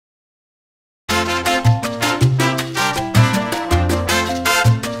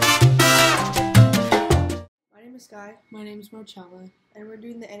Sky. My name is Marcella. And we're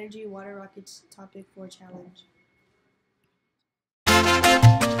doing the Energy Water Rockets Topic 4 challenge.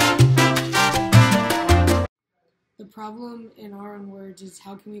 The problem, in our own words, is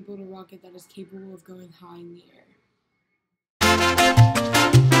how can we build a rocket that is capable of going high in the air?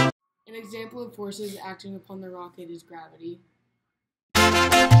 An example of forces acting upon the rocket is gravity.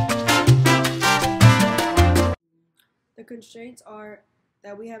 The constraints are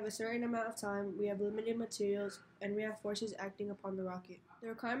that we have a certain amount of time, we have limited materials, and we have forces acting upon the rocket. The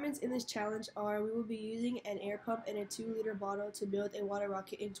requirements in this challenge are we will be using an air pump and a 2-liter bottle to build a water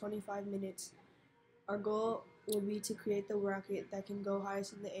rocket in 25 minutes. Our goal will be to create the rocket that can go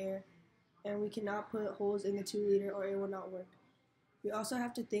highest in the air, and we cannot put holes in the 2-liter or it will not work. We also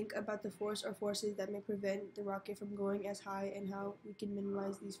have to think about the force or forces that may prevent the rocket from going as high and how we can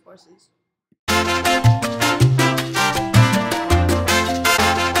minimize these forces.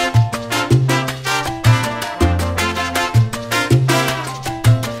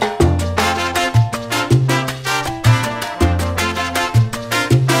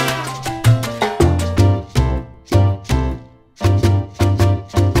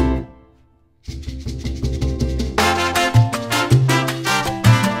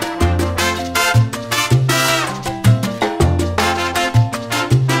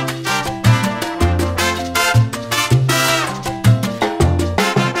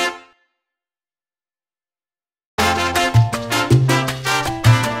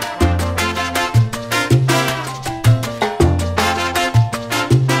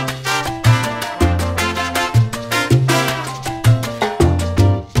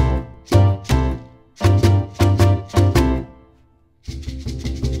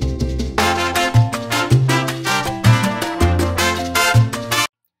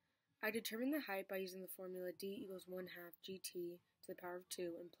 I determined the height by using the formula D equals 1/2 GT to the power of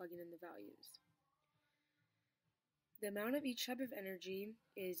 2 and plugging in the values. The amount of each type of energy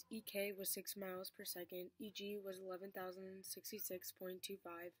is EK was 6 miles per second, EG was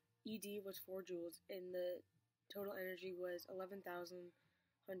 11,066.25, ED was 4 joules, and the total energy was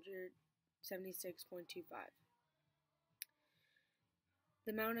 11,176.25.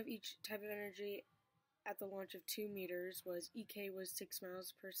 The amount of each type of energy at the launch of 2 meters was EK was 6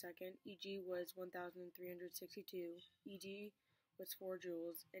 miles per second, EG was 1,362, ED was 4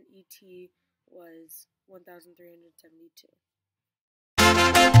 joules, and ET was 1,372.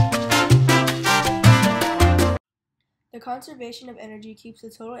 The conservation of energy keeps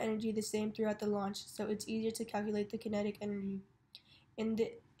the total energy the same throughout the launch, so it's easier to calculate the kinetic energy. In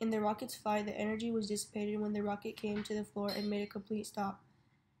the rocket's flight, the energy was dissipated when the rocket came to the floor and made a complete stop.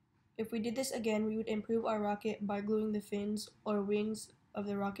 If we did this again, we would improve our rocket by gluing the fins or wings of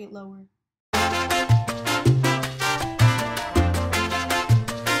the rocket lower.